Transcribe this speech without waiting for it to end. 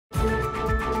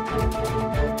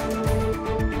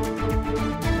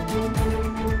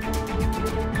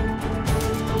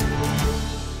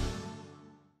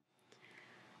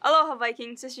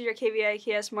Vikings, this is your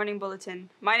KVIKS Morning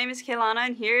Bulletin. My name is Kaylana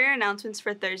and here are your announcements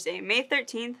for Thursday, May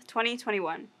 13th,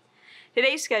 2021.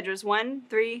 Today's schedule is 1,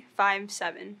 3, 5,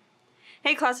 7.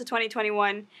 Hey class of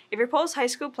 2021, if your post-high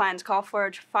school plans call for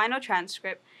a final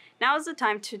transcript, now is the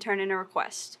time to turn in a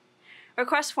request.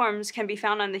 Request forms can be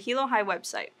found on the Hilo High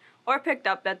website or picked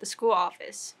up at the school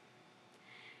office.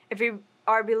 If you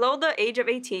are below the age of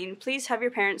 18, please have your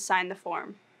parents sign the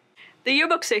form. The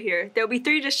yearbooks are here. There will be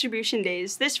 3 distribution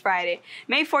days this Friday,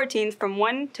 May 14th from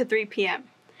 1 to 3 p.m.,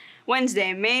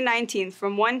 Wednesday, May 19th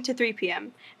from 1 to 3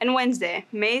 p.m., and Wednesday,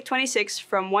 May 26th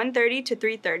from 1:30 to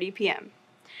 3:30 p.m.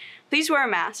 Please wear a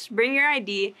mask, bring your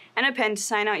ID, and a pen to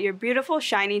sign out your beautiful,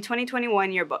 shiny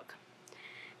 2021 yearbook.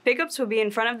 Pickups will be in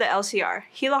front of the LCR,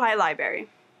 Hilo High Library.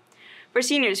 For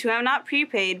seniors who have not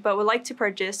prepaid but would like to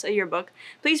purchase a yearbook,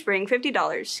 please bring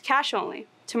 $50, cash only,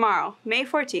 tomorrow, May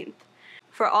 14th.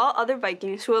 For all other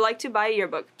Vikings who would like to buy a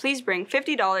yearbook, please bring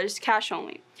 $50 cash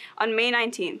only on May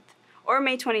 19th or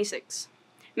May 26th.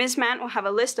 Ms. Mant will have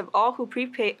a list of all who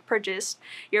purchased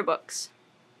yearbooks.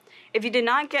 If you did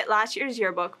not get last year's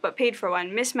yearbook but paid for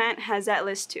one, Ms. Mant has that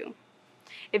list too.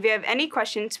 If you have any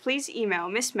questions, please email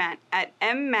Ms. Mant at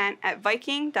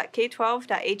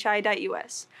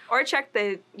mmant@viking.k12.hi.us or check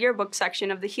the yearbook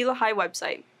section of the Hilo High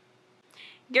website.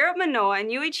 Garrett Manoa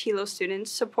and UH Hilo Students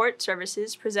Support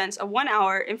Services presents a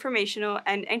 1-hour informational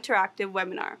and interactive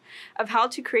webinar of how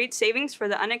to create savings for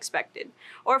the unexpected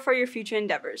or for your future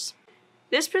endeavors.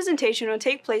 This presentation will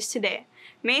take place today,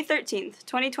 May 13th,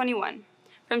 2021,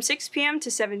 from 6 p.m. to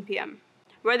 7 p.m.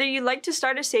 Whether you'd like to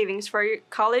start a savings for your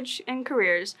college and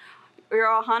careers, your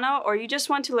ohana, or you just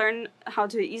want to learn how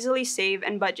to easily save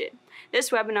and budget, this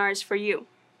webinar is for you.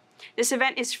 This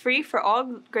event is free for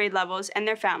all grade levels and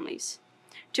their families.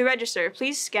 To register,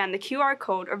 please scan the QR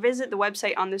code or visit the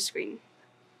website on the screen.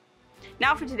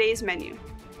 Now for today's menu.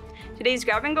 Today's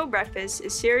grab-and-go breakfast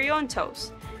is cereal and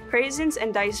toast, craisins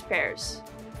and diced pears.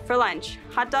 For lunch,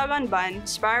 hot dog on bun,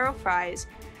 spiral fries,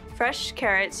 fresh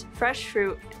carrots, fresh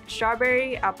fruit,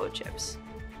 strawberry apple chips.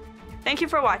 Thank you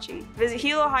for watching. Visit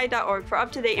hilohigh.org for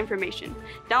up-to-date information.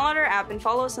 Download our app and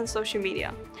follow us on social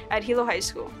media at Hilo High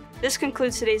School. This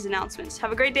concludes today's announcements.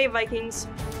 Have a great day, Vikings!